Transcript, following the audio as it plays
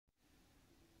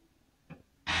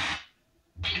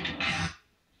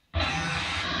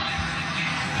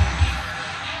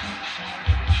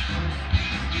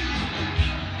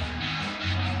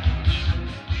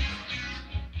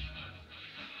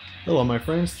Hello my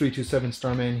friends, 327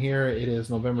 Starman here. It is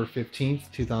November 15th,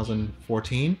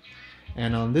 2014.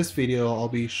 And on this video, I'll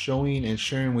be showing and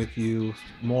sharing with you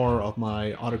more of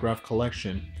my autograph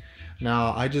collection.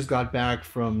 Now, I just got back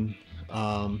from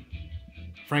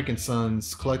Frank &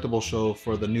 Son's collectible show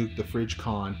for the Nuke the Fridge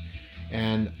Con.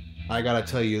 And I gotta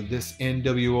tell you, this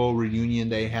NWO reunion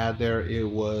they had there, it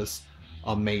was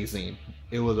amazing.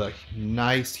 It was a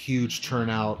nice, huge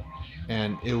turnout,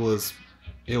 and it was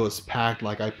packed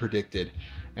like I predicted,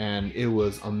 and it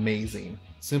was amazing.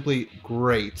 Simply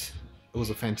great. It was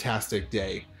a fantastic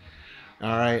day.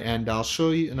 All right, and I'll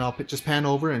show you, and I'll just pan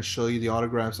over and show you the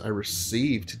autographs I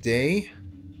received today.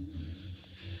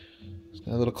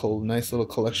 Got a nice little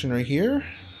collection right here,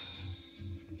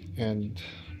 and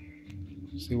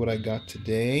see what I got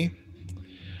today.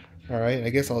 All right, I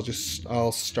guess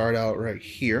I'll start out right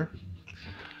here.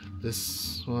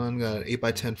 This one got an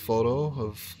 8x10 photo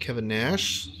of Kevin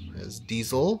Nash as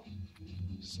Diesel,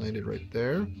 signed it right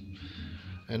there.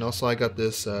 And also I got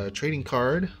this trading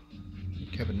card,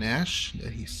 Kevin Nash,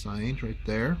 that he signed right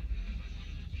there.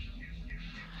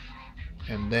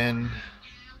 And then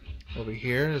over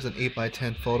here is an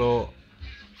 8x10 photo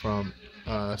from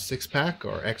X-Pac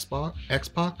or X-Pac,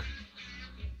 right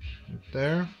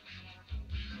there.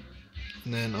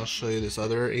 And then I'll show you this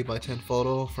other 8x10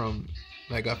 photo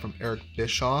I got from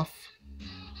Bischoff.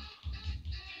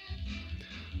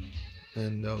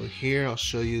 And over here I'll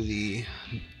show you the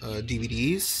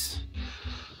DVDs.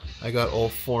 I got all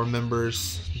 4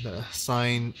 members to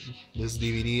sign this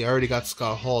DVD. I already got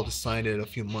Scott Hall to sign it a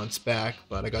few months back,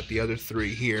 but I got the other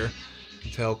 3 here. You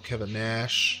can tell Kevin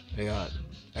Nash. I got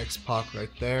X-Pac right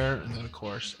there, and then of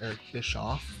course Eric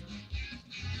Bischoff.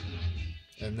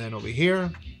 And then over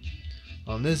here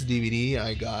on this DVD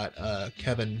I got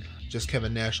Kevin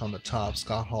Nash on the top.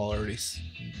 Scott Hall already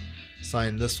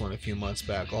signed this one a few months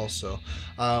back also.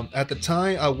 At the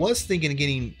time I was thinking of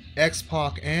getting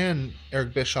X-Pac and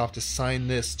Eric Bischoff to sign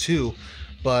this too,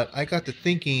 but I got to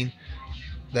thinking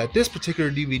that this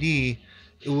particular DVD,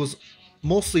 it was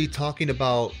mostly talking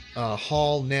about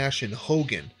Hall, Nash, and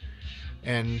Hogan,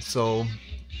 and so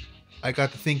I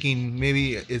got to thinking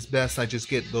maybe it's best I just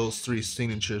get those 3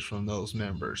 signatures from those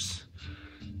members.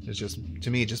 It's just,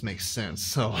 to me, it just makes sense.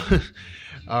 So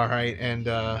all right, and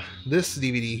this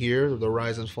DVD here, The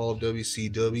Rise and Fall of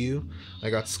WCW, I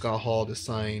got Scott Hall to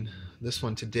sign this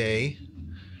one today.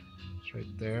 It's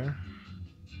right there.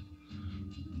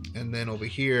 And then over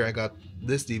here I got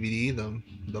this DVD,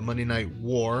 the Monday Night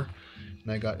War,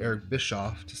 and I got Eric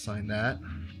Bischoff to sign that.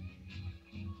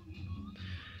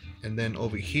 And then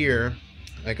over here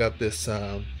I got this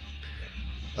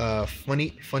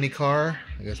funny car,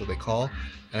 I guess what they call.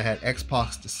 And I had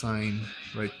X-Pac to sign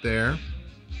right there.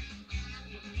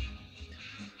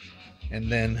 And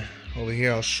then over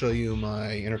here I'll show you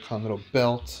my Intercontinental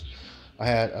belt. I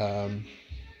had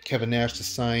Kevin Nash to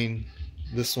sign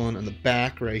this one on the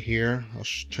back right here. I'll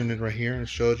turn it right here and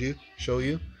show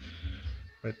you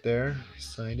right there. He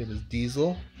signed it as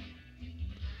Diesel.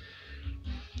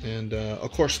 And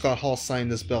of course Scott Hall signed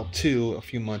this belt too a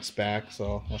few months back,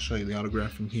 so I'll show you the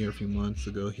autograph from here a few months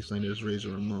ago. He signed it as Razor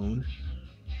Ramon.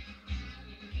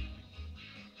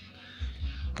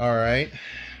 Alright,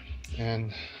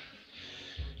 and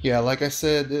yeah, like I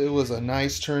said, it was a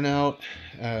nice turnout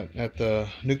at the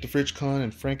Nuke the Fridge Con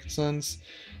and Frank & Sons.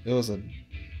 It was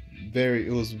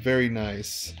very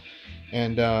nice,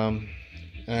 and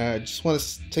I just want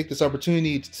to take this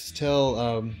opportunity to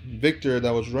tell Victor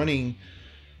that was running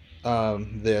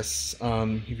this.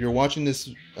 If you're watching this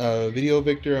video,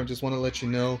 Victor, I just want to let you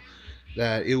know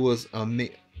that it was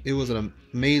an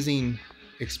amazing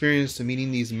experience to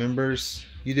meeting these members.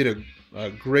 You did a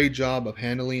great job of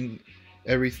handling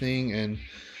everything, and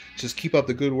just keep up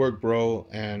the good work, bro,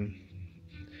 and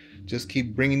just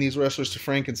keep bringing these wrestlers to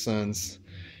Frank & Sons.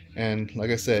 And like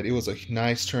I said, it was a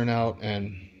nice turnout,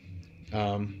 and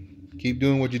keep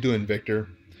doing what you're doing, Victor.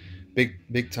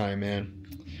 Big time, man.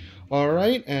 All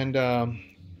right, and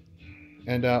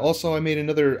also I made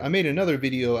another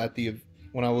video at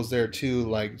when I was there too,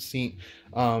 like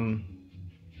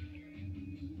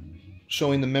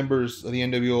showing the members of the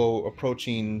NWO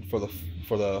approaching for the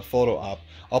photo op.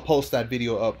 I'll post that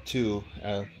video up too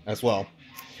as well.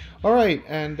 All right,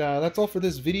 and that's all for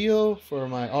this video for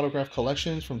my autograph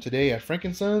collections from today at Frank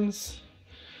 & Sons.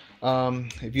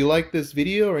 If you like this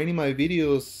video or any of my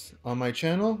videos on my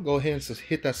channel, go ahead and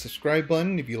hit that subscribe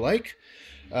button if you like.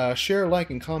 Share, like,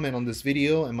 and comment on this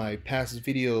video and my past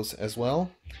videos as well.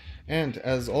 And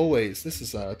as always, this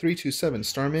is 327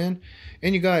 Starman,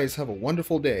 and you guys have a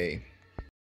wonderful day.